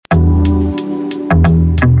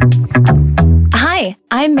Hi,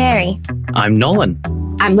 I'm Mary. I'm Nolan.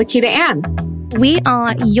 I'm Lakita Ann. We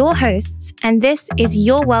are your hosts, and this is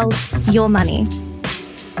Your World, Your Money.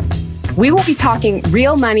 We will be talking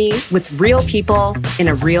real money with real people in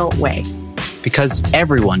a real way. Because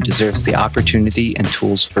everyone deserves the opportunity and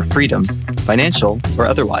tools for freedom, financial or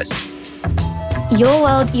otherwise. Your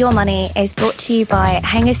World, Your Money is brought to you by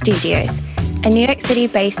Hanger Studios, a New York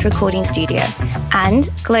City-based recording studio,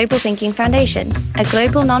 and Global Thinking Foundation, a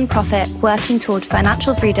global nonprofit working toward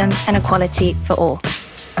financial freedom and equality for all.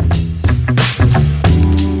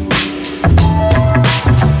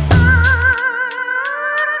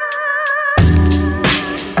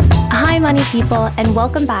 Hi, money people, and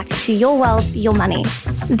welcome back to Your World, Your Money.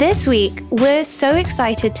 This week, we're so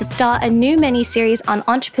excited to start a new mini-series on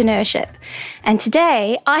entrepreneurship. And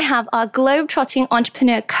today, I have our globe-trotting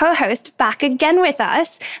entrepreneur co-host back again with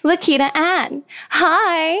us, Lakita Ann.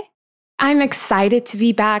 Hi. I'm excited to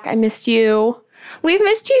be back. I missed you. We've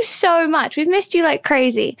missed you so much. We've missed you like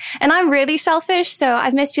crazy. And I'm really selfish, so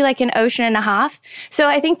I've missed you like an ocean and a half. So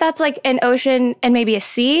I think that's like an ocean and maybe a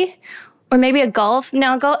sea. Or maybe a gulf.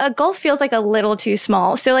 Now, a gulf feels like a little too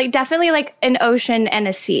small. So like definitely like an ocean and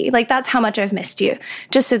a sea. Like that's how much I've missed you,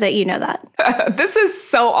 just so that you know that. This is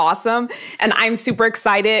so awesome. And I'm super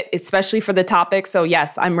excited, especially for the topic. So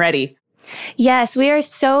yes, I'm ready. Yes, we are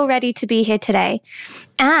so ready to be here today.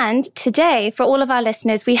 And today, for all of our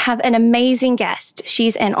listeners, we have an amazing guest.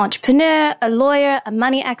 She's an entrepreneur, a lawyer, a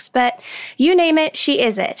money expert. You name it, she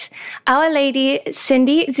is it. Our lady,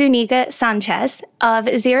 Cindy Zuniga Sanchez of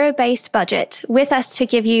Zero Based Budget, with us to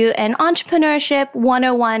give you an entrepreneurship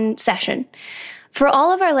 101 session. For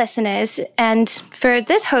all of our listeners, and for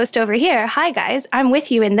this host over here, hi guys, I'm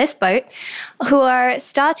with you in this boat, who are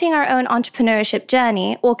starting our own entrepreneurship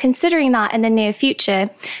journey or considering that in the near future,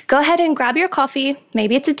 go ahead and grab your coffee.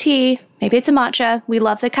 Maybe it's a tea, maybe it's a matcha. We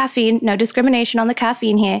love the caffeine, no discrimination on the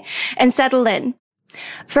caffeine here, and settle in.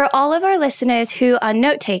 For all of our listeners who are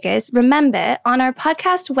note takers, remember on our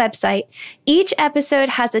podcast website, each episode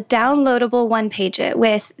has a downloadable one-pager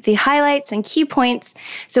with the highlights and key points.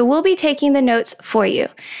 So we'll be taking the notes for you.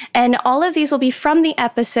 And all of these will be from the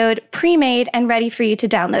episode pre-made and ready for you to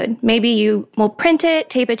download. Maybe you will print it,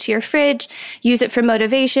 tape it to your fridge, use it for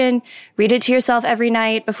motivation, read it to yourself every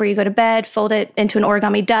night before you go to bed, fold it into an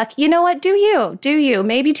origami duck. You know what? Do you.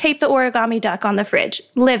 Maybe tape the origami duck on the fridge.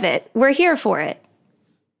 Live it. We're here for it.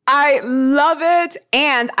 I love it.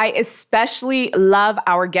 And I especially love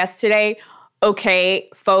our guest today. Okay,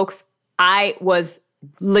 folks, I was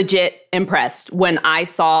legit impressed when I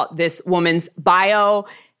saw this woman's bio.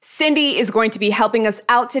 Cindy is going to be helping us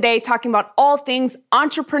out today, talking about all things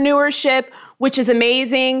entrepreneurship, which is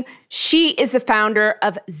amazing. She is the founder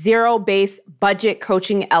of Zero Based Budget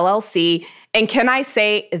Coaching, LLC. And can I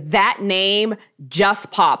say that name just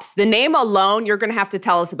pops? The name alone, you're going to have to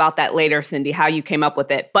tell us about that later, Cindy, how you came up with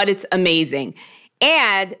it, but it's amazing.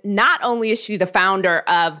 And not only is she the founder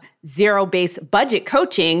of Zero Based Budget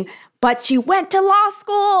Coaching, but she went to law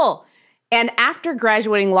school. And after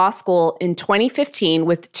graduating law school in 2015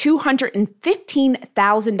 with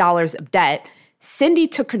 $215,000 of debt, Cindy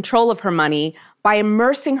took control of her money by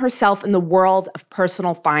immersing herself in the world of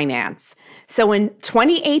personal finance. So in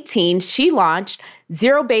 2018, she launched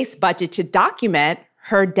Zero Based Budget to document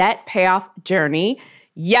her debt payoff journey.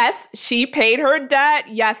 Yes, she paid her debt.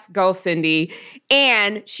 Yes, go Cindy.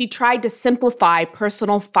 And she tried to simplify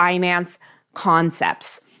personal finance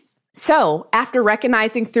concepts. So, after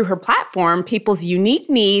recognizing through her platform people's unique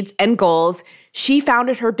needs and goals, she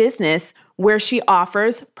founded her business where she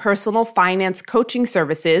offers personal finance coaching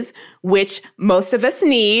services, which most of us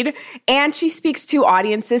need, and she speaks to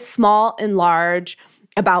audiences, small and large,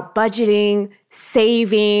 about budgeting,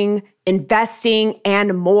 saving, investing,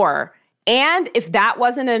 and more. And if that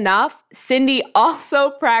wasn't enough, Cindy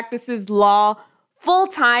also practices law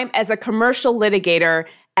full-time as a commercial litigator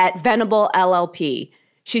at Venable LLP.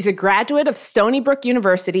 She's a graduate of Stony Brook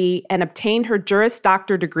University and obtained her Juris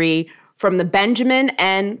Doctor degree from the Benjamin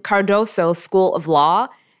N. Cardoso School of Law.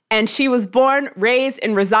 And she was born, raised,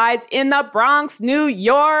 and resides in the Bronx, New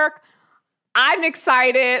York. I'm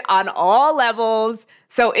excited on all levels.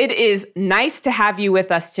 So it is nice to have you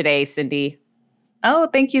with us today, Cindy. Oh,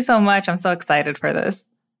 thank you so much. I'm so excited for this.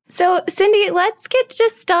 So, Cindy, let's get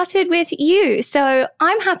just started with you. So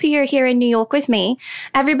I'm happy you're here in New York with me.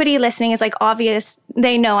 Everybody listening is like obvious.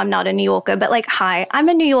 They know I'm not a New Yorker, but like, hi, I'm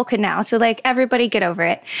a New Yorker now. So like everybody get over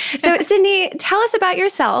it. So Cindy, tell us about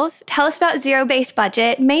yourself. Tell us about Zero Based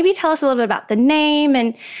Budget. Maybe tell us a little bit about the name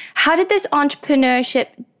and how did this entrepreneurship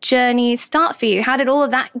journey start for you? How did all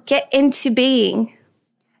of that get into being?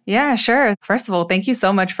 Yeah, sure. First of all, thank you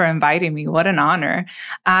so much for inviting me. What an honor.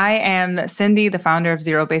 I am Cindy, the founder of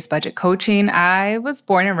Zero Based Budget Coaching. I was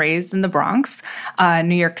born and raised in the Bronx,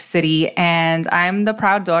 New York City, and I'm the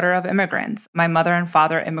proud daughter of immigrants. My mother and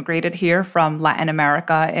father immigrated here from Latin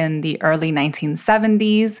America in the early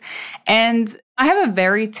 1970s. And I have a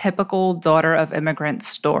very typical daughter of immigrant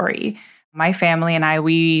story. My family and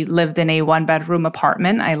we lived in a one-bedroom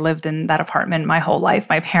apartment. I lived in that apartment my whole life.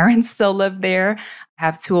 My parents still live there. I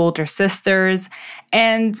have 2 older sisters.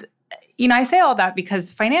 And, I say all that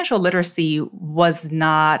because financial literacy was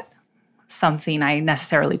not something I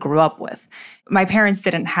necessarily grew up with. My parents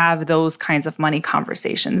didn't have those kinds of money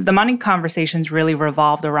conversations. The money conversations really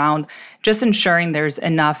revolved around just ensuring there's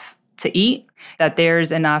enough to eat, that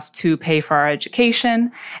there's enough to pay for our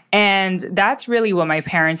education. And that's really what my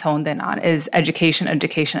parents honed in on is education,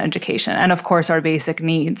 education, education, and of course, our basic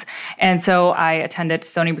needs. And so I attended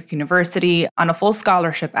Stony Brook University on a full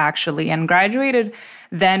scholarship, actually, and graduated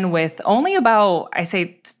then with only about, I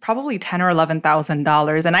say, probably $10,000 or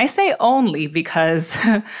 $11,000. And I say only because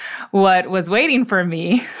what was waiting for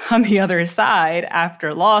me on the other side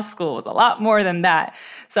after law school was a lot more than that.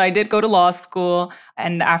 So I did go to law school,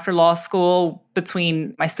 and after law school,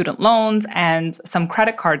 between my student loans and some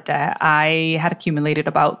credit card debt, I had accumulated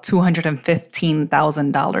about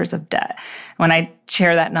 $215,000 of debt. When I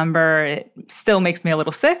share that number, it still makes me a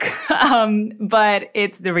little sick, but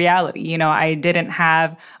it's the reality. I didn't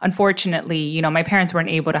have, unfortunately, my parents weren't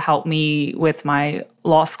able to help me with my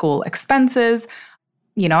law school expenses.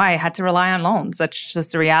 I had to rely on loans. That's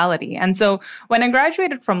just the reality. And so when I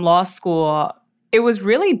graduated from law school, it was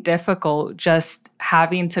really difficult just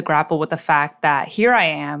having to grapple with the fact that here I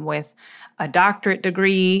am with a doctorate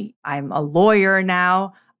degree. I'm a lawyer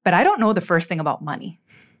now, but I don't know the first thing about money.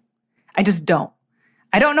 I just don't.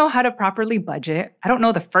 I don't know how to properly budget. I don't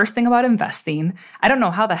know the first thing about investing. I don't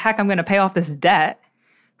know how the heck I'm going to pay off this debt.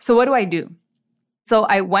 So what do? So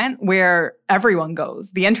I went where everyone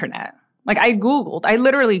goes, the internet. I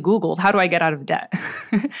literally Googled, how do I get out of debt?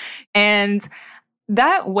 And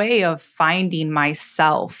that way of finding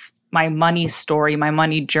myself, my money story, my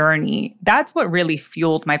money journey, that's what really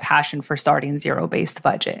fueled my passion for starting Zero Based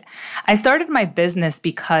Budget. I started my business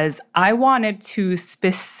because I wanted to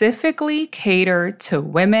specifically cater to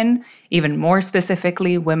women, even more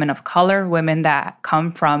specifically, women of color, women that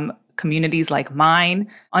come from communities like mine,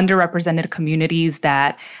 underrepresented communities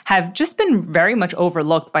that have just been very much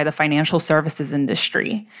overlooked by the financial services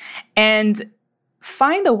industry. And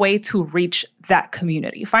find a way to reach that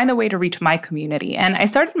community, find a way to reach my community. And I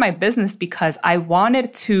started my business because I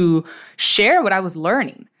wanted to share what I was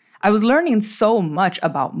learning. I was learning so much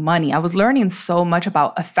about money. I was learning so much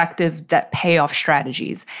about effective debt payoff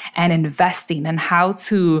strategies and investing and how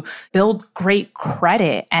to build great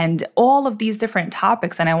credit and all of these different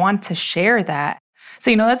topics. And I wanted to share that.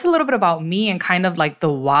 So, that's a little bit about me and kind of like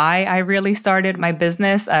the why I really started my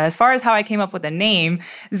business. As far as how I came up with the name,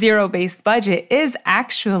 Zero Based Budget is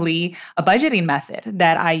actually a budgeting method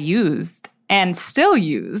that I used and still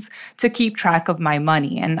use to keep track of my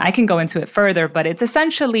money. And I can go into it further, but it's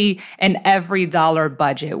essentially an every dollar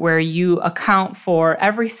budget where you account for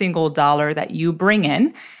every single dollar that you bring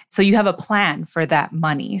in. So you have a plan for that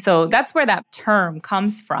money. So that's where that term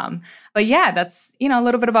comes from. But yeah, that's, a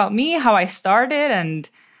little bit about me, how I started and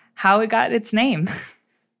how it got its name.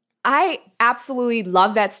 I absolutely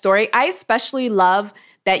love that story. I especially love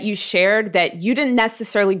that you shared that you didn't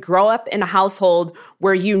necessarily grow up in a household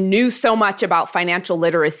where you knew so much about financial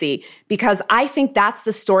literacy, because I think that's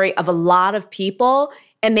the story of a lot of people,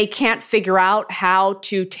 and they can't figure out how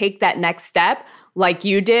to take that next step like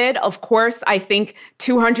you did. Of course, I think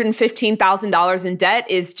 $215,000 in debt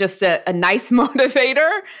is just a nice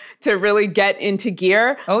motivator to really get into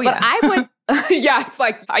gear. Oh, yeah. But I would... yeah, it's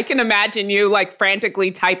like, I can imagine you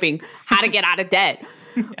frantically typing how to get out of debt.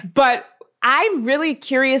 Yeah. But I'm really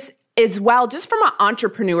curious as well, just from an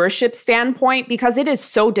entrepreneurship standpoint, because it is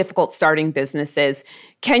so difficult starting businesses.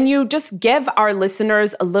 Can you just give our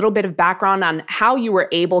listeners a little bit of background on how you were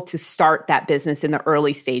able to start that business in the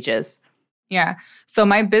early stages? Yeah. So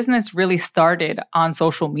my business really started on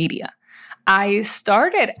social media. I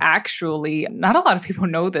started actually, not a lot of people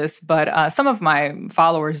know this, but some of my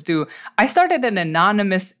followers do. I started an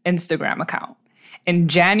anonymous Instagram account in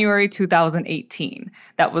January 2018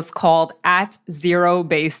 that was called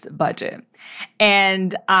 @ZeroBasedBudget.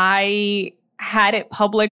 And I had it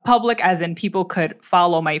public as in people could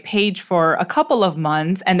follow my page for a couple of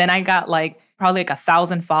months. And then I got probably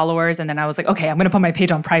 1,000 followers. And then I was like, okay, I'm going to put my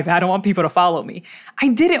page on private. I don't want people to follow me. I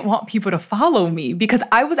didn't want people to follow me because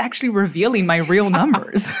I was actually revealing my real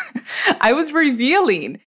numbers. I was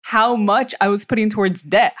revealing how much I was putting towards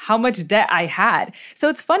debt, how much debt I had. So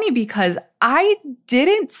it's funny because I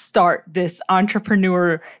didn't start this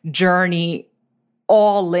entrepreneur journey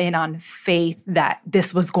all in on faith that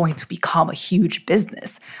this was going to become a huge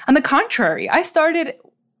business. On the contrary, I started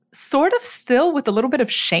sort of still with a little bit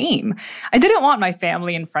of shame. I didn't want my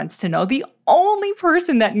family and friends to know. The only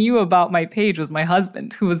person that knew about my page was my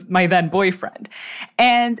husband, who was my then boyfriend.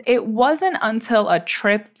 And it wasn't until a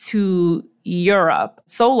trip to Europe,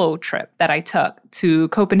 solo trip that I took to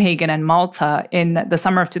Copenhagen and Malta in the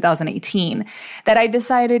summer of 2018, that I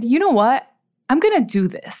decided, you know what? I'm going to do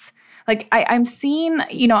this. Like I'm seeing,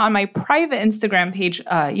 on my private Instagram page,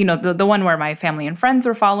 the one where my family and friends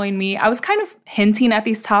were following me, I was kind of hinting at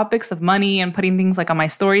these topics of money and putting things like on my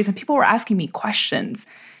stories, and people were asking me questions.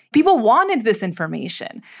 People wanted this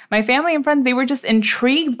information. My family and friends, they were just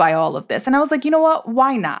intrigued by all of this. And I was like, you know what?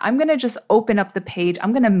 Why not? I'm going to just open up the page.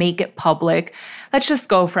 I'm going to make it public. Let's just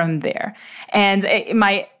go from there. And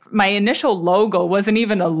my initial logo wasn't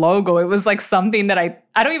even a logo. It was like something that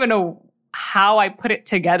I don't even know how I put it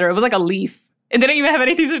together. It was like a leaf. It didn't even have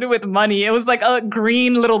anything to do with money. It was like a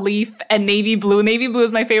green little leaf and navy blue. Navy blue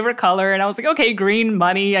is my favorite color. And I was like, okay, green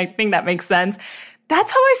money. I think that makes sense. That's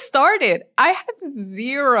how I started. I have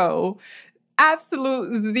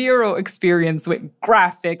absolute zero experience with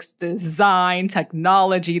graphics, design,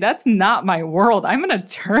 technology. That's not my world. I'm an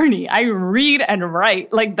attorney. I read and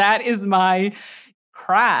write. Like that is my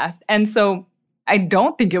craft. And so I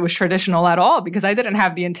don't think it was traditional at all because I didn't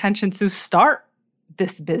have the intention to start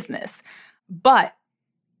this business. But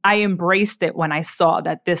I embraced it when I saw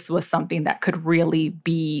that this was something that could really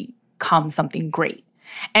become something great.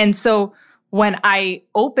 And so when I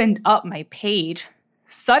opened up my page,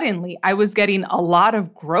 suddenly I was getting a lot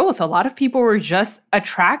of growth. A lot of people were just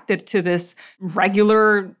attracted to this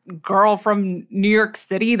regular girl from New York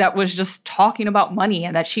City that was just talking about money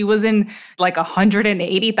and that she was in like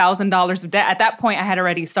 $180,000 of debt. At that point, I had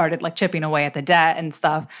already started like chipping away at the debt and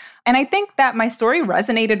stuff. And I think that my story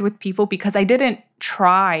resonated with people because I didn't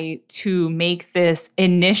try to make this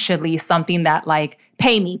initially something that like,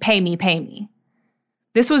 pay me, pay me, pay me.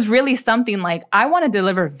 This was really something like, I want to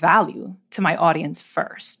deliver value to my audience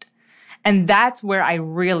first. And that's where I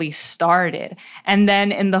really started. And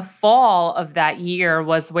then in the fall of that year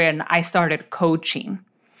was when I started coaching.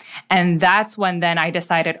 And that's when then I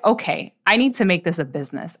decided, okay, I need to make this a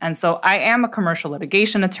business. And so I am a commercial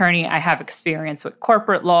litigation attorney. I have experience with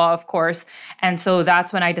corporate law, of course. And so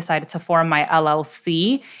that's when I decided to form my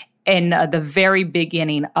LLC in the very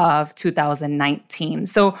beginning of 2019.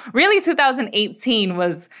 So really 2018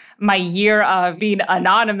 was my year of being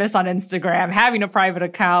anonymous on Instagram, having a private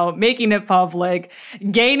account, making it public,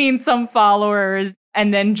 gaining some followers,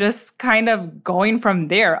 and then just kind of going from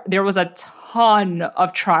there. There was a ton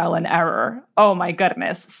of trial and error. Oh my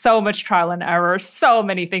goodness. So much trial and error, so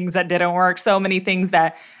many things that didn't work, so many things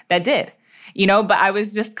that did, but I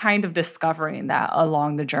was just kind of discovering that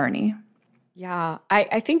along the journey. Yeah,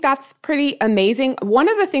 I think that's pretty amazing. One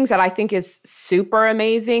of the things that I think is super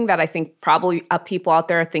amazing that I think probably people out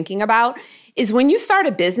there are thinking about is when you start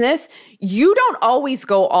a business, you don't always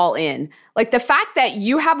go all in. Like the fact that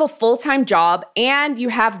you have a full-time job and you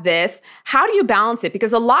have this, how do you balance it?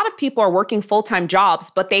 Because a lot of people are working full-time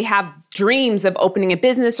jobs, but they have dreams of opening a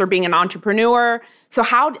business or being an entrepreneur. So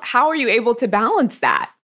how are you able to balance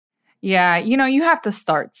that? Yeah, you have to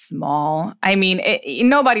start small. I mean,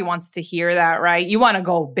 nobody wants to hear that, right? You want to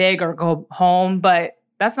go big or go home, but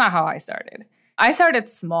that's not how I started. I started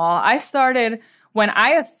small. I started when I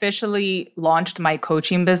officially launched my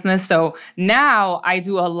coaching business. So now I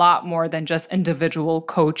do a lot more than just individual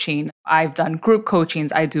coaching. I've done group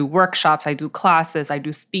coachings. I do workshops. I do classes. I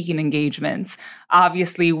do speaking engagements.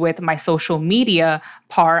 Obviously, with my social media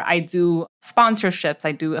part, I do sponsorships.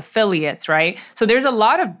 I do affiliates, right? So there's a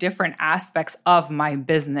lot of different aspects of my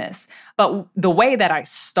business. But the way that I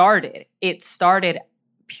started, it started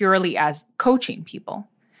purely as coaching people.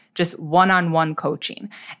 Just one-on-one coaching.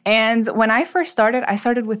 And when I first started, I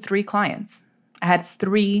started with 3 clients. I had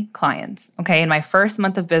 3 clients. Okay. In my first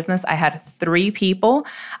month of business, I had 3 people.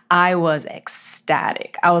 I was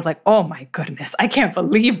ecstatic. I was like, oh my goodness, I can't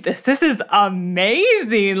believe this. This is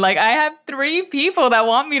amazing. Like I have 3 people that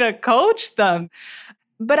want me to coach them.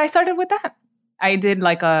 But I started with that. I did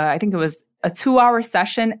I think it was a 2-hour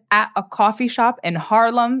session at a coffee shop in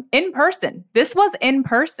Harlem in person. This was in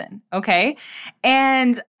person, okay?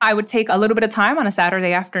 And I would take a little bit of time on a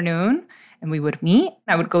Saturday afternoon and we would meet.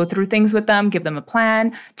 I would go through things with them, give them a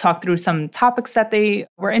plan, talk through some topics that they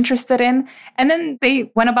were interested in, and then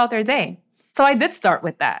they went about their day. So I did start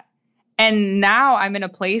with that. And now I'm in a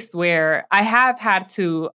place where I have had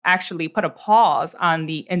to actually put a pause on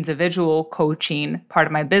the individual coaching part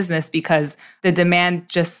of my business because the demand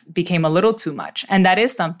just became a little too much. And that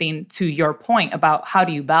is something to your point about how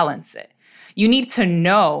do you balance it? You need to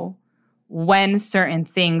know when certain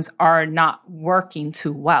things are not working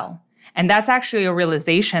too well. And that's actually a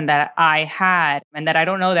realization that I had, and that I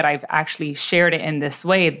don't know that I've actually shared it in this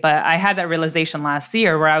way, but I had that realization last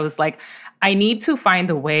year where I was like, I need to find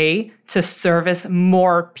a way to service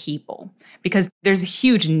more people because there's a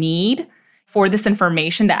huge need for this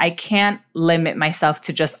information that I can't limit myself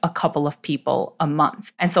to just a couple of people a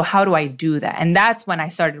month. And so how do I do that? And that's when I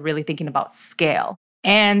started really thinking about scale.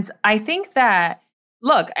 And I think that,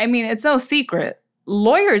 look, I mean, it's no secret.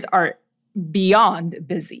 Lawyers are beyond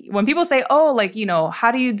busy. When people say, oh, like, you know,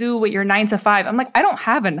 how do you do with your 9 to 5? I'm like, I don't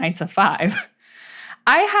have a 9 to 5.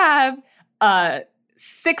 I have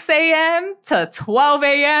 6 a.m. to 12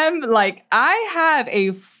 a.m. Like I have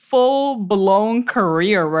a full-blown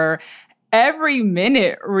career where every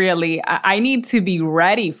minute, really, I need to be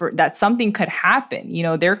ready for that something could happen. You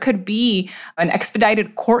know, there could be an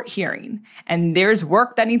expedited court hearing and there's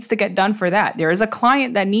work that needs to get done for that. There is a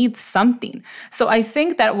client that needs something. So I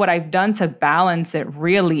think that what I've done to balance it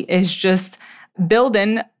really is just build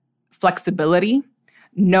in flexibility,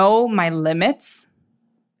 know my limits,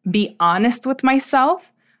 be honest with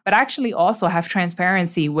myself, but actually also have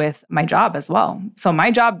transparency with my job as well. So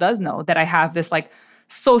my job does know that I have this like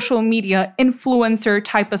social media influencer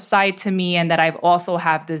type of side to me, and that I've also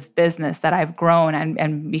have this business that I've grown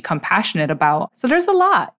and become passionate about. So there's a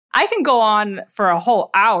lot. I can go on for a whole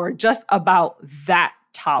hour just about that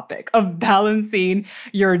topic of balancing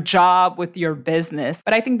your job with your business.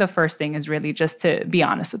 But I think the first thing is really just to be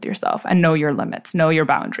honest with yourself and know your limits, know your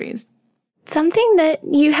boundaries. Something that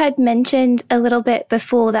you had mentioned a little bit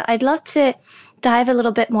before that I'd love to dive a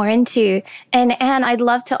little bit more into. And Anne, I'd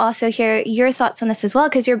love to also hear your thoughts on this as well,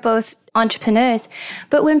 because you're both entrepreneurs.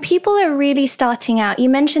 But when people are really starting out, you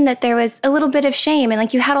mentioned that there was a little bit of shame and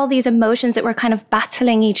like you had all these emotions that were kind of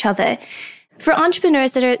battling each other. For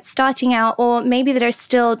entrepreneurs that are starting out, or maybe that are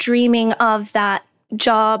still dreaming of that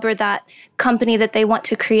job or that company that they want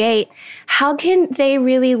to create, how can they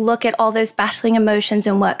really look at all those battling emotions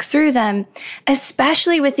and work through them,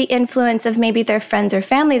 especially with the influence of maybe their friends or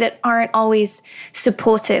family that aren't always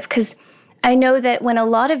supportive? Because I know that when a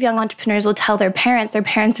lot of young entrepreneurs will tell their parents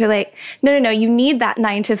are like, no, you need that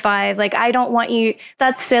 9 to 5. Like, I don't want you,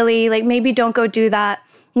 that's silly. Like, maybe don't go do that.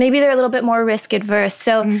 Maybe they're a little bit more risk adverse.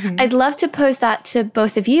 So I'd love to pose that to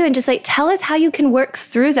both of you and just like, tell us how you can work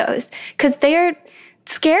through those, because they're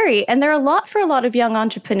scary and they're a lot for a lot of young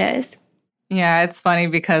entrepreneurs. Yeah, it's funny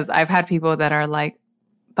because I've had people that are like,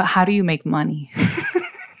 but how do you make money?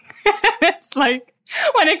 It's like,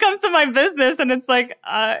 when it comes to my business, and it's like,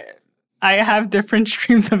 I have different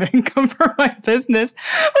streams of income for my business.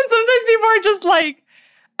 But sometimes people are just like,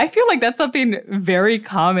 I feel like that's something very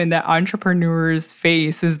common that entrepreneurs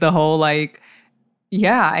face, is the whole like,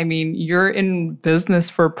 yeah, I mean, you're in business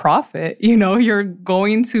for profit. You know, you're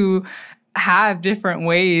going to have different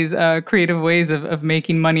ways, creative ways of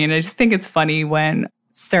making money. And I just think it's funny when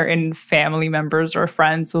certain family members or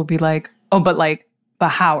friends will be like, oh, but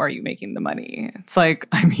how are you making the money? It's like,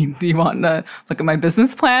 I mean, do you want to look at my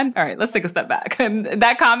business plan? All right, let's take a step back. And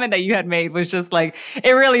that comment that you had made was just like,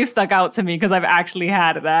 it really stuck out to me because I've actually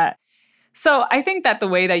had that. So I think that the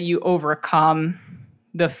way that you overcome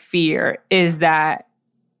the fear is that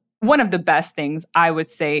one of the best things I would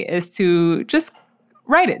say is to just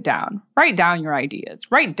write it down. Write down your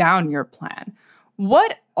ideas. Write down your plan.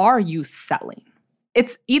 What are you selling?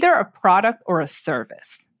 It's either a product or a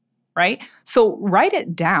service, right? So write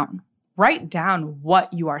it down. Write down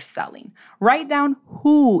what you are selling. Write down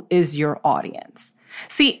who is your audience.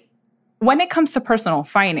 See, when it comes to personal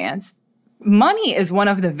finance, money is one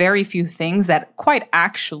of the very few things that quite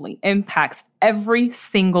actually impacts every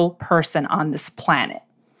single person on this planet,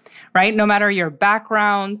 right? No matter your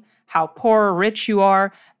background, how poor or rich you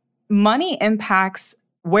are, money impacts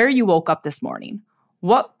where you woke up this morning,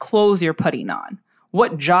 what clothes you're putting on,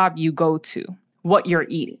 what job you go to, what you're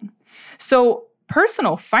eating. So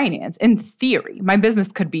personal finance, in theory, my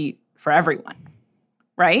business could be for everyone,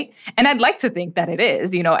 right? And I'd like to think that it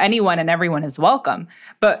is, you know, anyone and everyone is welcome.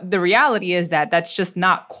 But the reality is that that's just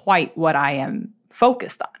not quite what I am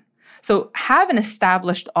focused on. So have an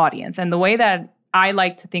established audience. And the way that I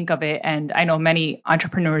like to think of it, and I know many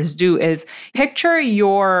entrepreneurs do, is picture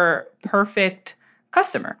your perfect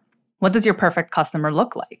customer. What does your perfect customer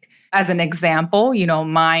look like? As an example, you know,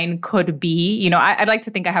 mine could be, you know, I'd like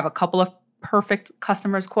to think I have a couple of perfect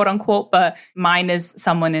customers, quote unquote, but mine is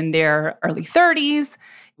someone in their early 30s,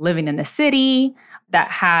 living in a city that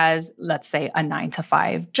has, let's say, a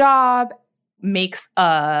 9-to-5 job, makes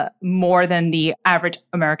more than the average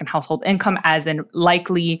American household income, as in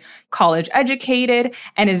likely college educated,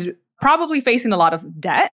 and is probably facing a lot of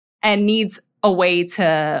debt and needs a way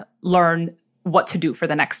to learn what to do for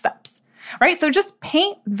the next steps, right? So just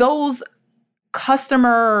paint those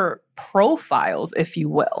customer profiles, if you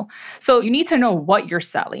will. So you need to know what you're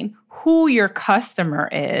selling, who your customer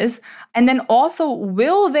is, and then also,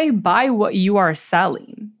 will they buy what you are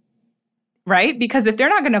selling, right? Because if they're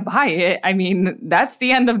not going to buy it, I mean, that's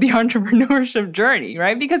the end of the entrepreneurship journey,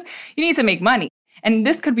 right? Because you need to make money. And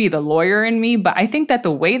this could be the lawyer in me, but I think that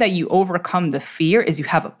the way that you overcome the fear is you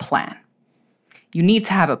have a plan. You need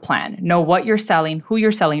to have a plan. Know what you're selling, who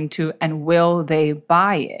you're selling to, and will they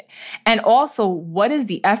buy it? And also, what is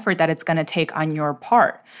the effort that it's going to take on your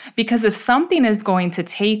part? Because if something is going to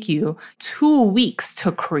take you 2 weeks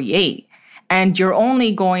to create, and you're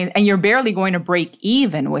barely going to break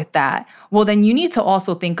even with that, well, then you need to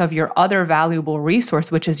also think of your other valuable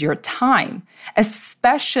resource, which is your time,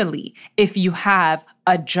 especially if you have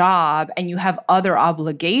a job and you have other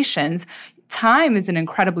obligations. Time is an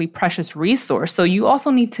incredibly precious resource. So you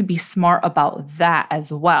also need to be smart about that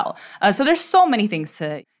as well. So there's so many things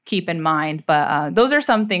to keep in mind, but those are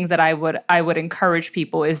some things that I would encourage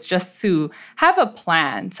people, is just to have a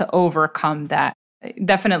plan to overcome that.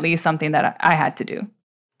 Definitely something that I had to do.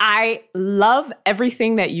 I love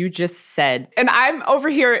everything that you just said. And I'm over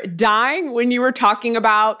here dying when you were talking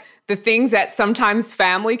about the things that sometimes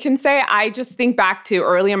family can say. I just think back to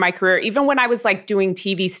early in my career, even when I was like doing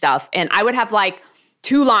TV stuff, and I would have like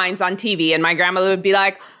 2 lines on TV, and my grandmother would be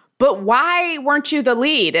like, "But why weren't you the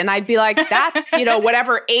lead?" And I'd be like, "That's,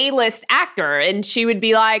 whatever A-list actor." And she would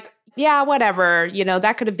be like, "Yeah, whatever,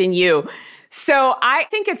 that could have been you." So I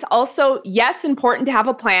think it's also, yes, important to have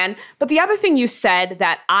a plan. But the other thing you said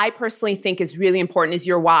that I personally think is really important is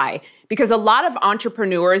your why. Because a lot of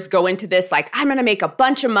entrepreneurs go into this like, I'm going to make a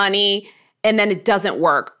bunch of money, and then it doesn't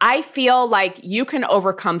work. I feel like you can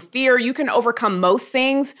overcome fear. You can overcome most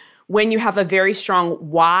things when you have a very strong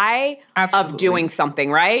why of doing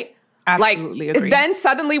something, right? Absolutely agree. Then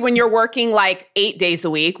suddenly when you're working like 8 days a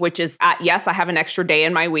week, which is, yes, I have an extra day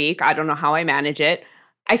in my week. I don't know how I manage it.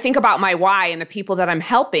 I think about my why and the people that I'm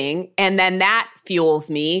helping, and then that fuels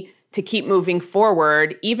me to keep moving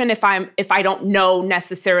forward, even if I don't know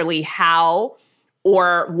necessarily how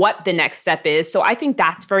or what the next step is. So I think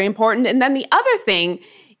that's very important. And then the other thing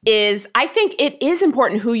is, I think it is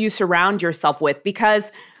important who you surround yourself with,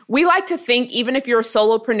 because we like to think, even if you're a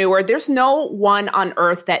solopreneur, there's no one on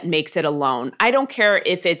earth that makes it alone. I don't care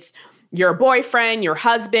if it's your boyfriend, your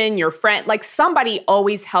husband, your friend, like somebody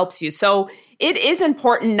always helps you. So it is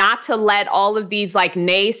important not to let all of these like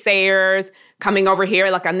naysayers coming over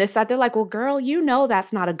here, like on this side, they're like, well, girl,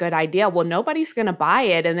 that's not a good idea. Well, nobody's going to buy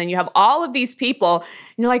it. And then you have all of these people and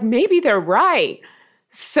you're like, maybe they're right.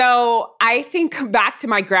 So I think back to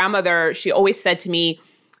my grandmother, she always said to me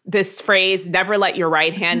this phrase, never let your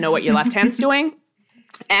right hand know what your left hand's doing.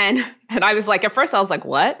 And I was like, at first I was like,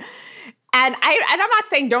 what? And I'm not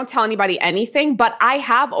saying don't tell anybody anything, but I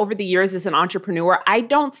have over the years as an entrepreneur, I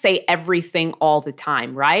don't say everything all the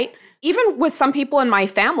time, right? Even with some people in my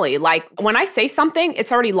family, like when I say something,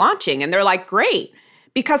 it's already launching and they're like, great.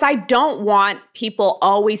 Because I don't want people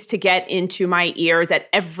always to get into my ears at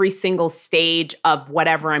every single stage of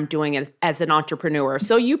whatever I'm doing as an entrepreneur.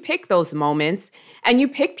 So you pick those moments and you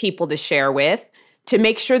pick people to share with, to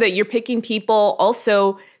make sure that you're picking people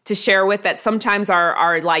also to share with that sometimes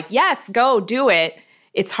are like, yes, go do it.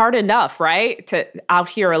 It's hard enough, right? To out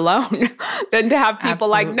here alone than to have people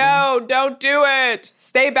like, no, don't do it.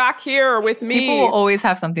 Stay back here with me. People will always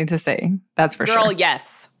have something to say. That's for sure. Girl,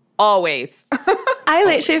 yes. Always. I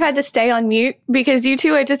literally have had to stay on mute because you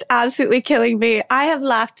two are just absolutely killing me. I have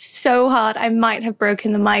laughed so hard I might have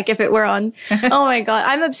broken the mic if it were on. Oh my God,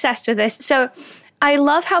 I'm obsessed with this. So I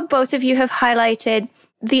love how both of you have highlighted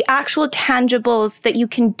the actual tangibles that you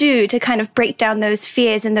can do to kind of break down those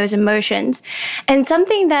fears and those emotions. And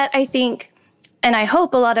something that I think, and I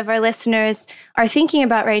hope a lot of our listeners are thinking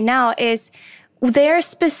about right now, is their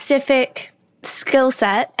specific skill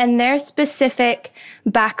set and their specific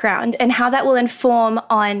background and how that will inform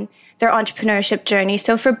on their entrepreneurship journey.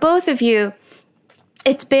 So for both of you,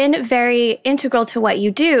 it's been very integral to what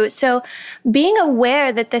you do. So being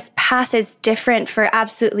aware that this path is different for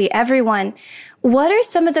absolutely everyone, what are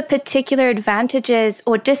some of the particular advantages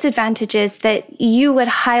or disadvantages that you would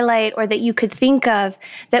highlight or that you could think of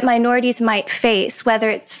that minorities might face, whether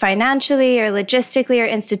it's financially or logistically or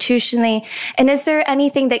institutionally? And is there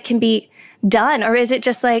anything that can be done? Or is it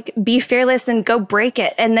just like, be fearless and go break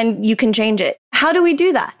it and then you can change it? How do we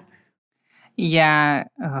do that? Yeah.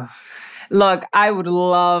 Ugh. Look, I would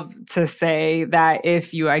love to say that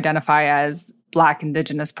if you identify as Black,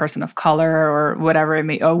 Indigenous, person of color, or whatever it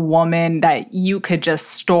may, a woman, that you could just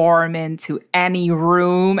storm into any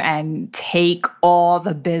room and take all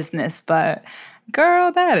the business. But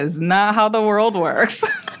girl, that is not how the world works.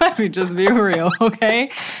 Let me just be real, okay?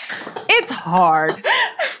 It's hard.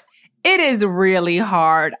 It is really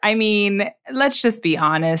hard. I mean, let's just be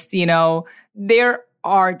honest. There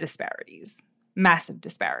are disparities, massive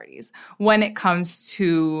disparities when it comes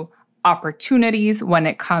to opportunities, when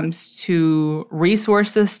it comes to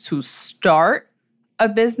resources to start a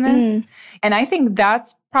business. And I think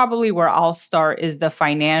that's probably where I'll start, is the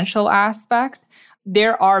financial aspect.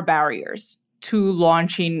 There are barriers to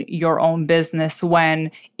launching your own business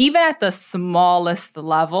when, even at the smallest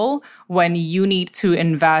level, when you need to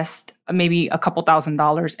invest maybe a couple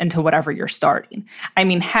 $1,000s into whatever you're starting. I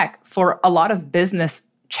mean, heck, for a lot of business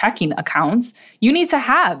checking accounts, you need to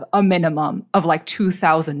have a minimum of like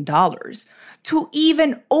 $2,000 to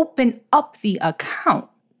even open up the account.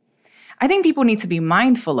 I think people need to be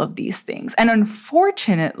mindful of these things. And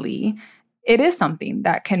unfortunately, it is something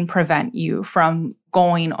that can prevent you from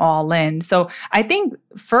going all in. So I think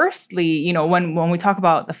firstly, when we talk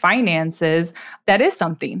about the finances, that is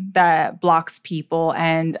something that blocks people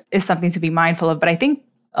and is something to be mindful of. But I think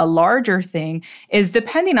a larger thing is,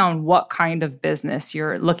 depending on what kind of business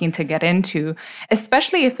you're looking to get into,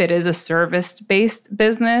 especially if it is a service-based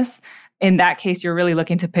business, in that case, you're really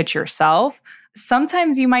looking to pitch yourself.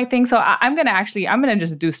 Sometimes you might think, so I'm going to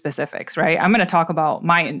just do specifics, right? I'm going to talk about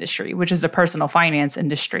my industry, which is the personal finance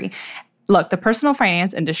industry. Look, the personal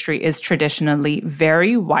finance industry is traditionally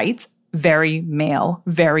very white, very male,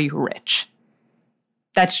 very rich.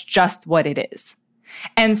 That's just what it is.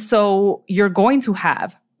 And so you're going to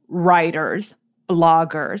have writers,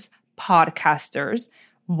 bloggers, podcasters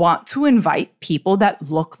want to invite people that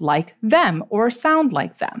look like them or sound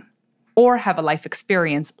like them or have a life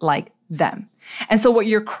experience like them. And so what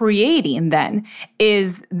you're creating then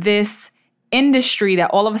is this industry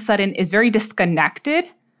that all of a sudden is very disconnected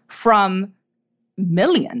from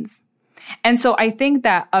millions. And so I think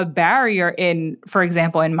that a barrier for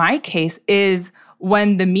example, in my case, is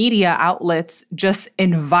when the media outlets just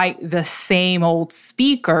invite the same old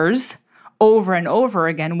speakers over and over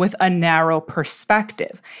again with a narrow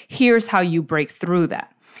perspective. Here's how you break through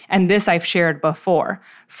that. And this I've shared before.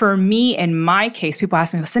 For me, in my case, people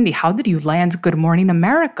ask me, well, Cindy, how did you land Good Morning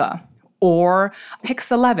America? Or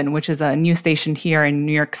Pix 11, which is a news station here in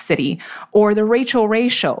New York City, or The Rachel Ray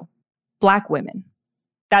Show. Black women.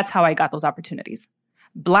 That's how I got those opportunities.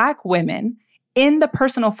 Black women in the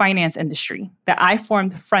personal finance industry that I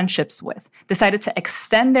formed friendships with decided to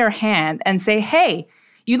extend their hand and say, hey,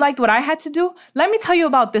 you liked what I had to do? Let me tell you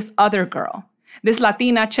about this other girl, this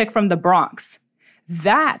Latina chick from the Bronx.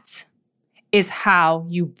 That is how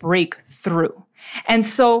you break through. And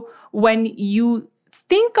so when you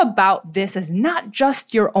think about this as not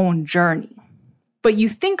just your own journey, but you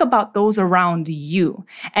think about those around you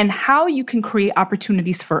and how you can create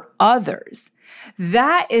opportunities for others,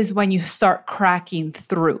 that is when you start cracking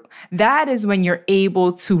through. That is when you're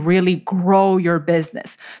able to really grow your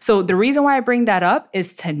business. So the reason why I bring that up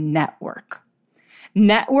is to network.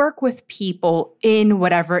 Network with people in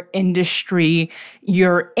whatever industry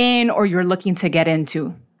you're in or you're looking to get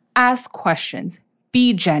into. Ask questions.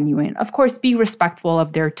 Be genuine. Of course, be respectful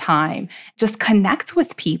of their time. Just connect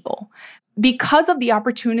with people. Because of the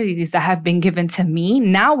opportunities that have been given to me,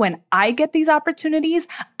 now when I get these opportunities,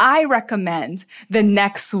 I recommend the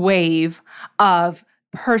next wave of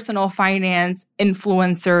personal finance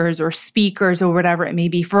influencers or speakers or whatever it may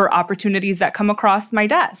be for opportunities that come across my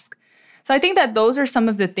desk. So I think that those are some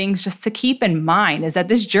of the things just to keep in mind, is that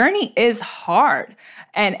this journey is hard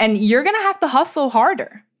and you're going to have to hustle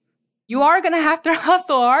harder. You are going to have to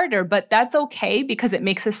hustle harder, but that's okay because it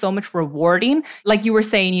makes it so much rewarding. Like you were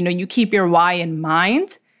saying, you keep your why in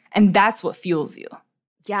mind, and that's what fuels you.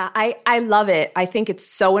 Yeah, I love it. I think it's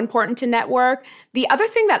so important to network. The other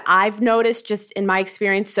thing that I've noticed just in my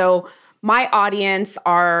experience, so my audience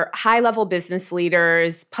are high-level business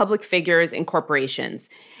leaders, public figures, and corporations.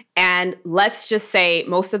 And let's just say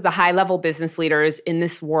most of the high-level business leaders in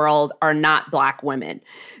this world are not Black women.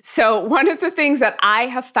 So one of the things that I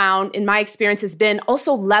have found in my experience has been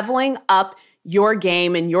also leveling up your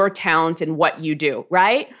game and your talent and what you do,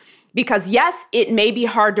 right? Because yes, it may be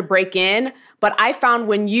hard to break in, but I found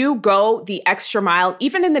when you go the extra mile,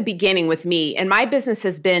 even in the beginning with me, and my business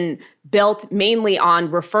has been built mainly on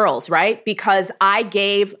referrals, right? Because I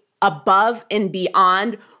gave above and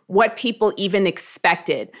beyond what people even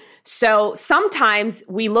expected. So sometimes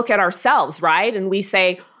we look at ourselves, right? And we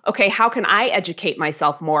say, okay, how can I educate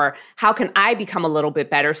myself more? How can I become a little bit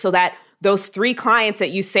better so that those 3 clients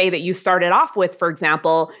that you say that you started off with, for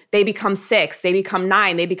example, they become 6, they become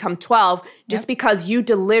 9, they become 12, just because you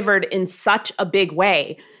delivered in such a big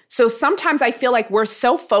way. So sometimes I feel like we're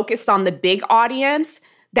so focused on the big audience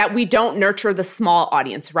that we don't nurture the small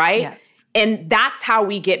audience, right? Yes. And that's how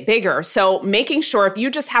we get bigger. So making sure if you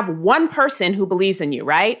just have one person who believes in you,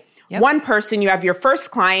 right? Yep. One person, you have your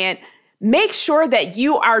first client, make sure that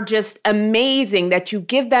you are just amazing, that you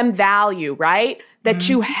give them value, right? That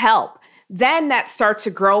you help. Then that starts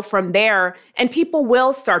to grow from there and people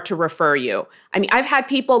will start to refer you. I mean, I've had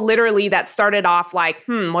people literally that started off like,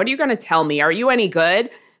 what are you going to tell me? Are you any good?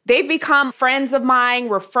 They've become friends of mine,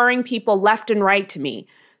 referring people left and right to me.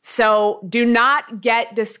 So do not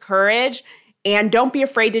get discouraged and don't be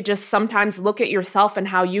afraid to just sometimes look at yourself and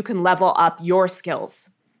how you can level up your skills.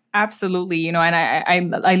 Absolutely. And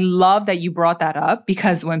I love that you brought that up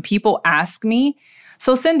because when people ask me,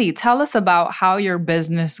 so Cindy, tell us about how your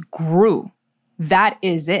business grew. That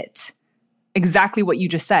is it. Exactly what you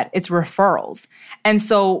just said. It's referrals. And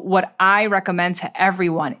so what I recommend to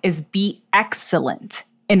everyone is be excellent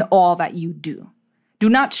in all that you do. Do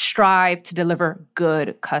not strive to deliver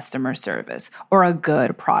good customer service or a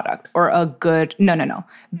good product or a good, no.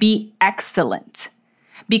 Be excellent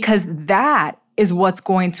because that is what's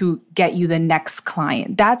going to get you the next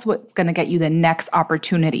client. That's what's going to get you the next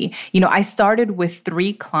opportunity. I started with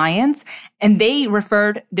 3 clients and they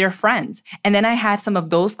referred their friends. And then I had some of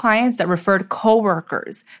those clients that referred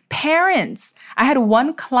coworkers, parents. I had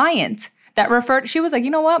one client that referred, she was like, you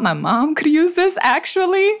know what? My mom could use this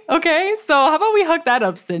actually. Okay. So how about we hook that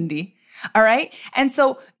up, Cindy? All right. And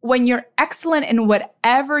so when you're excellent in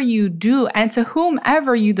whatever you do and to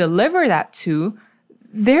whomever you deliver that to,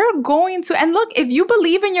 they're going to, and look, if you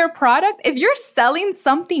believe in your product, if you're selling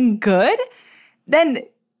something good, then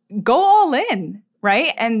go all in,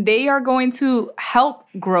 right? And they are going to help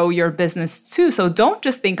grow your business too. So don't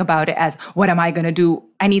just think about it as, what am I going to do?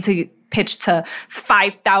 I need to pitch to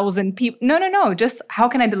 5,000 people. No. Just how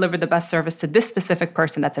can I deliver the best service to this specific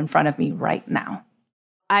person that's in front of me right now?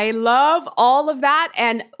 I love all of that.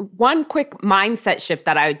 And one quick mindset shift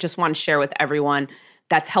that I just want to share with everyone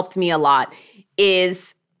that's helped me a lot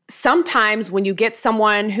is sometimes when you get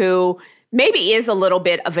someone who maybe is a little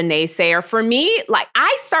bit of a naysayer, for me, like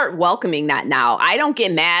I start welcoming that now. I don't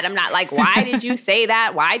get mad. I'm not like, why did you say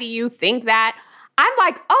that? Why do you think that? I'm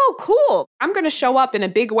like, oh, cool. I'm going to show up in a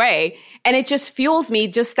big way. And it just fuels me,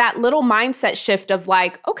 just that little mindset shift of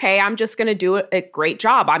like, okay, I'm just going to do a great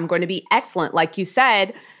job. I'm going to be excellent, like you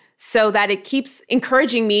said, so that it keeps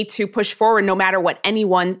encouraging me to push forward no matter what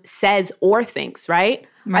anyone says or thinks, right?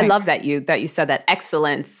 I love that you said that.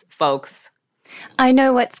 Excellence, folks. I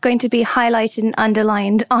know what's going to be highlighted and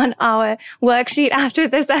underlined on our worksheet after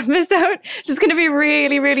this episode. Just going to be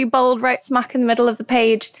really, really bold, right smack in the middle of the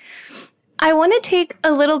page. I want to take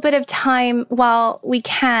a little bit of time while we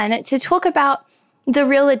can to talk about the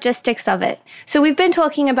real logistics of it. So we've been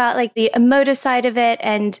talking about like the emotive side of it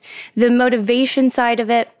and the motivation side of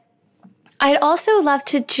it. I'd also love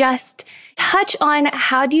to just touch on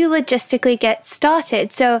how do you logistically get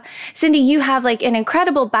started. So Cindy, you have like an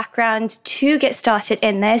incredible background to get started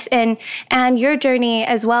in this and your journey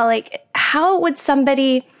as well. Like how would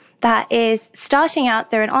somebody that is starting out,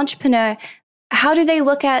 they're an entrepreneur, how do they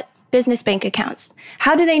look at business bank accounts?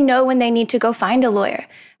 How do they know when they need to go find a lawyer?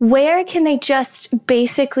 Where can they just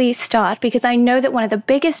basically start? Because I know that one of the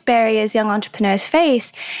biggest barriers young entrepreneurs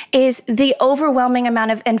face is the overwhelming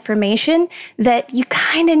amount of information that you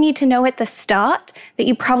kind of need to know at the start that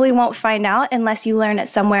you probably won't find out unless you learn it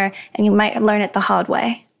somewhere, and you might learn it the hard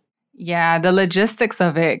way. Yeah, the logistics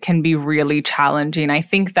of it can be really challenging. I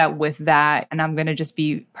think that with that, and I'm going to just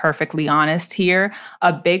be perfectly honest here,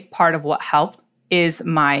 a big part of what helped is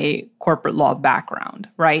my corporate law background,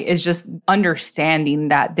 right? Is just understanding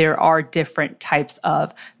that there are different types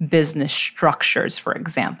of business structures, for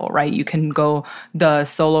example, right? You can go the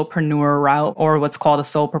solopreneur route or what's called a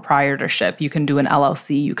sole proprietorship. You can do an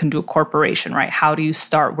LLC, you can do a corporation, right? How do you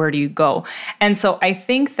start? Where do you go? And so I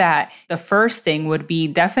think that the first thing would be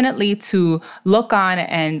definitely to look on,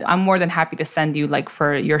 and I'm more than happy to send you, like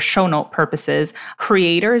for your show note purposes,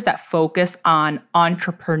 creators that focus on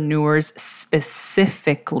entrepreneurs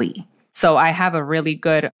specifically. So I have a really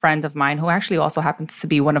good friend of mine who actually also happens to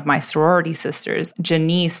be one of my sorority sisters,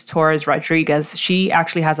 Janice Torres Rodriguez. She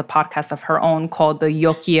actually has a podcast of her own called the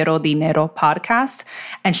Yo Quiero Dinero podcast.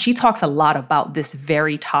 And she talks a lot about this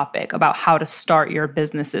very topic, about how to start your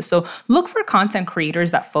businesses. So look for content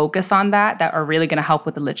creators that focus on that are really going to help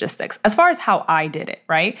with the logistics. As far as how I did it,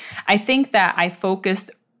 right? I think that I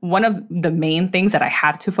focused, one of the main things that I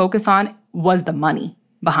had to focus on was the money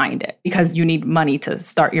behind it, because you need money to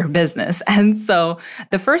start your business. And so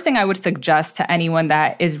the first thing I would suggest to anyone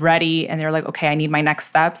that is ready and they're like, okay, I need my next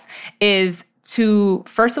steps, is to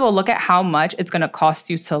first of all look at how much it's going to cost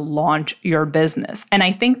you to launch your business. And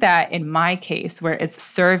I think that in my case, where it's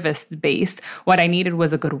service-based, what I needed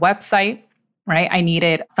was a good website, right? I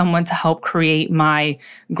needed someone to help create my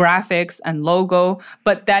graphics and logo.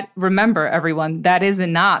 But remember, everyone, that is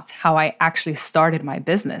not how I actually started my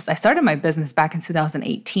business. I started my business back in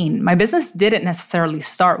 2018. My business didn't necessarily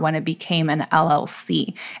start when it became an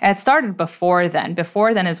LLC. It started before then.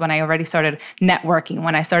 Before then is when I already started networking,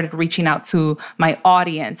 when I started reaching out to my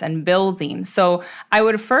audience and building. So I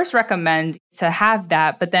would first recommend to have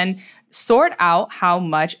that, but then sort out how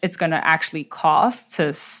much it's going to actually cost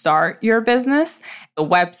to start your business, the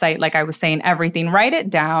website, like I was saying, everything, write it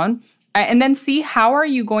down, and then see how are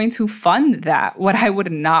you going to fund that. What I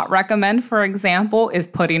would not recommend, for example, is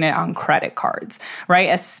putting it on credit cards, right?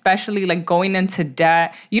 Especially like going into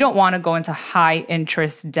debt. You don't want to go into high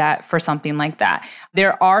interest debt for something like that.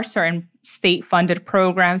 There are certain state-funded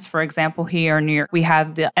programs. For example, here in New York, we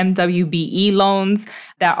have the MWBE loans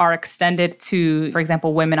that are extended to, for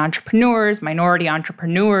example, women entrepreneurs, minority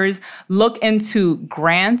entrepreneurs. Look into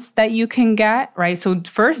grants that you can get, right? So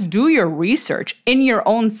first, do your research in your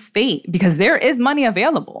own state, because there is money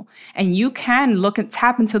available and you can look and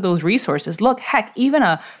tap into those resources. Look, heck, even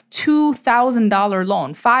a $2,000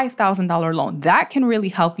 loan, $5,000 loan, that can really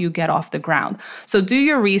help you get off the ground. So do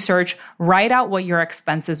your research, write out what your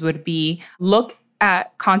expenses would be, look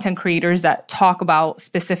at content creators that talk about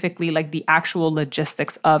specifically like the actual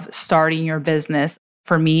logistics of starting your business.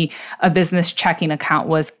 For me, a business checking account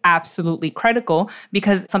was absolutely critical,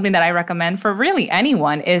 because something that I recommend for really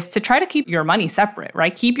anyone is to try to keep your money separate,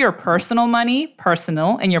 right? Keep your personal money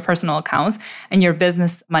personal in your personal accounts and your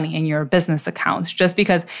business money in your business accounts, just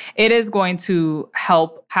because it is going to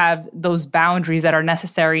help have those boundaries that are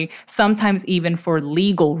necessary, sometimes even for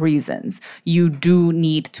legal reasons. You do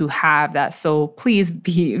need to have that. So please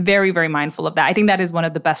be very, very mindful of that. I think that is one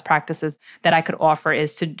of the best practices that I could offer,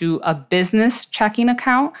 is to do a business checking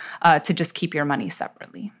account to just keep your money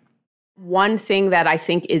separately. One thing that I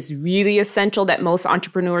think is really essential that most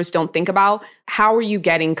entrepreneurs don't think about, how are you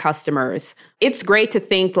getting customers? It's great to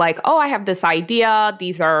think like, oh, I have this idea.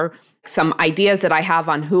 These are some ideas that I have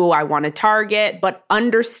on who I want to target, but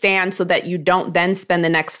understand so that you don't then spend the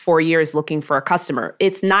next 4 years looking for a customer.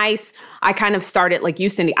 It's nice. I kind of started like you,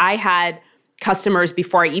 Cindy. I had customers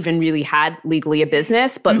before I even really had legally a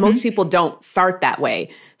business, but most people don't start that way.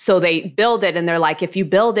 So they build it and they're like, if you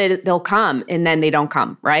build it, they'll come, and then they don't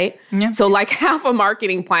come, right? Yeah. So like have a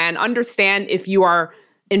marketing plan, understand if you are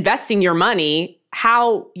investing your money,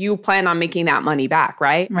 how you plan on making that money back,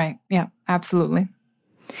 right? Right. Yeah, absolutely.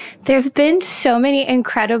 There have been so many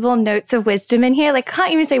incredible notes of wisdom in here. Like, I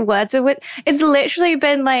can't even say words of wisdom. It's literally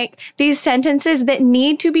been like these sentences that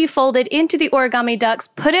need to be folded into the origami ducks.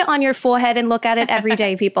 Put it on your forehead and look at it every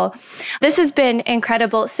day, people. This has been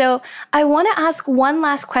incredible. So I want to ask one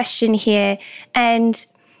last question here. And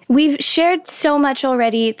we've shared so much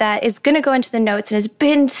already that is going to go into the notes and has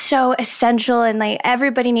been so essential, and like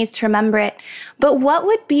everybody needs to remember it. But what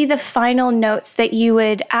would be the final notes that you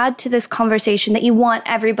would add to this conversation that you want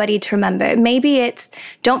everybody to remember? Maybe it's,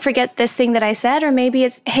 don't forget this thing that I said, or maybe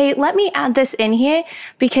it's, hey, let me add this in here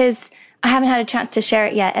because I haven't had a chance to share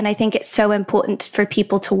it yet. And I think it's so important for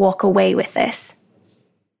people to walk away with this.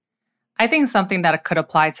 I think something that could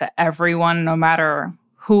apply to everyone, no matter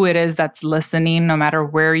who it is that's listening, no matter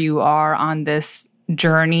where you are on this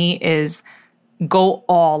journey, is go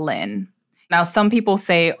all in. Now, some people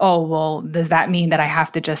say, oh, well, does that mean that I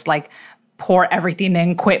have to just like pour everything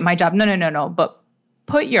in, quit my job? No. But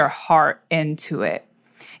put your heart into it,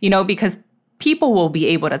 because people will be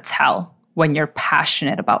able to tell when you're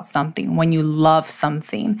passionate about something, when you love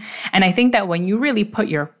something. And I think that when you really put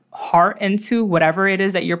your heart into whatever it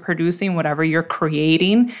is that you're producing, whatever you're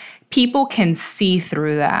creating, people can see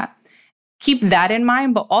through that. Keep that in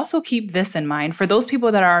mind, but also keep this in mind for those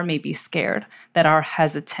people that are maybe scared, that are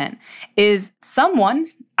hesitant, is someone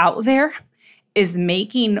out there is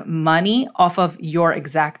making money off of your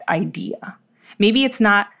exact idea. Maybe it's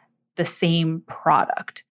not the same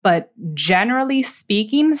product, but generally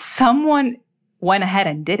speaking, someone went ahead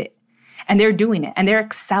and did it. and they're doing it and they're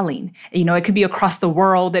excelling. You know, it could be across the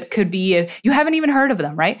world. It could be, you haven't even heard of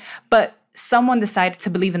them, right? But someone decides to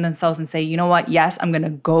believe in themselves and say, you know what? Yes, I'm going to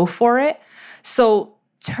go for it. So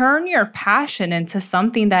turn your passion into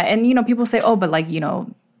something that, and, you know, people say, oh, but like, you know,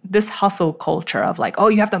 this hustle culture of like, oh,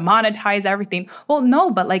 you have to monetize everything. Well, no,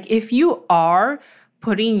 but like if you are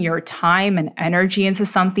putting your time and energy into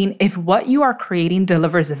something, if what you are creating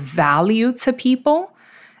delivers value to people,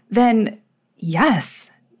 then yes,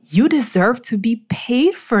 you deserve to be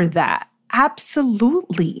paid for that.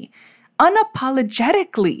 Absolutely.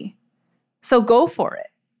 Unapologetically. So go for it.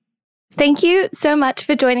 Thank you so much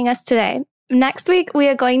for joining us today. Next week, we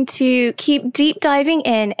are going to keep deep diving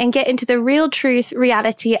in and get into the real truth,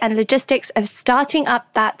 reality, and logistics of starting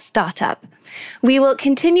up that startup. We will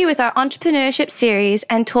continue with our entrepreneurship series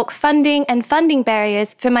and talk funding and funding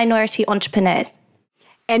barriers for minority entrepreneurs.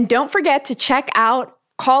 And don't forget to check out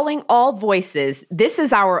Calling All Voices. This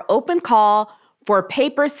is our open call for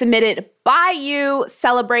papers submitted by you,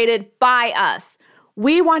 celebrated by us.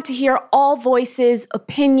 We want to hear all voices,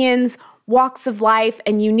 opinions, walks of life,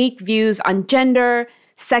 and unique views on gender,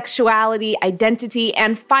 sexuality, identity,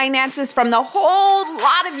 and finances from the whole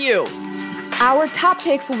lot of you. Our top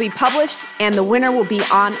picks will be published, and the winner will be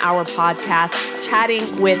on our podcast,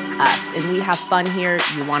 chatting with us. And we have fun here.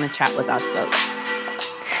 You want to chat with us, folks.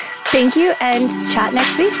 Thank you, and chat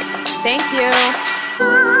next week. Thank you.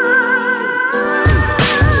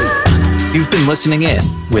 You've been listening in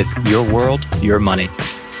with Your World, Your Money.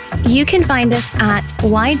 You can find us at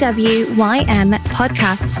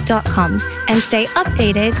ywympodcast.com and stay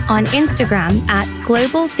updated on Instagram at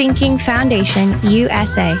Global Thinking Foundation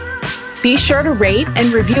USA. Be sure to rate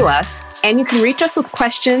and review us, and you can reach us with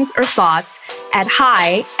questions or thoughts at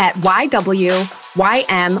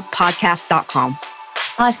hi@ywympodcast.com.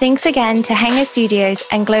 Our thanks again to Hanger Studios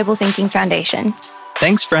and Global Thinking Foundation.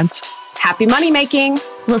 Thanks, friends. Happy money making.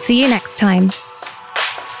 We'll see you next time.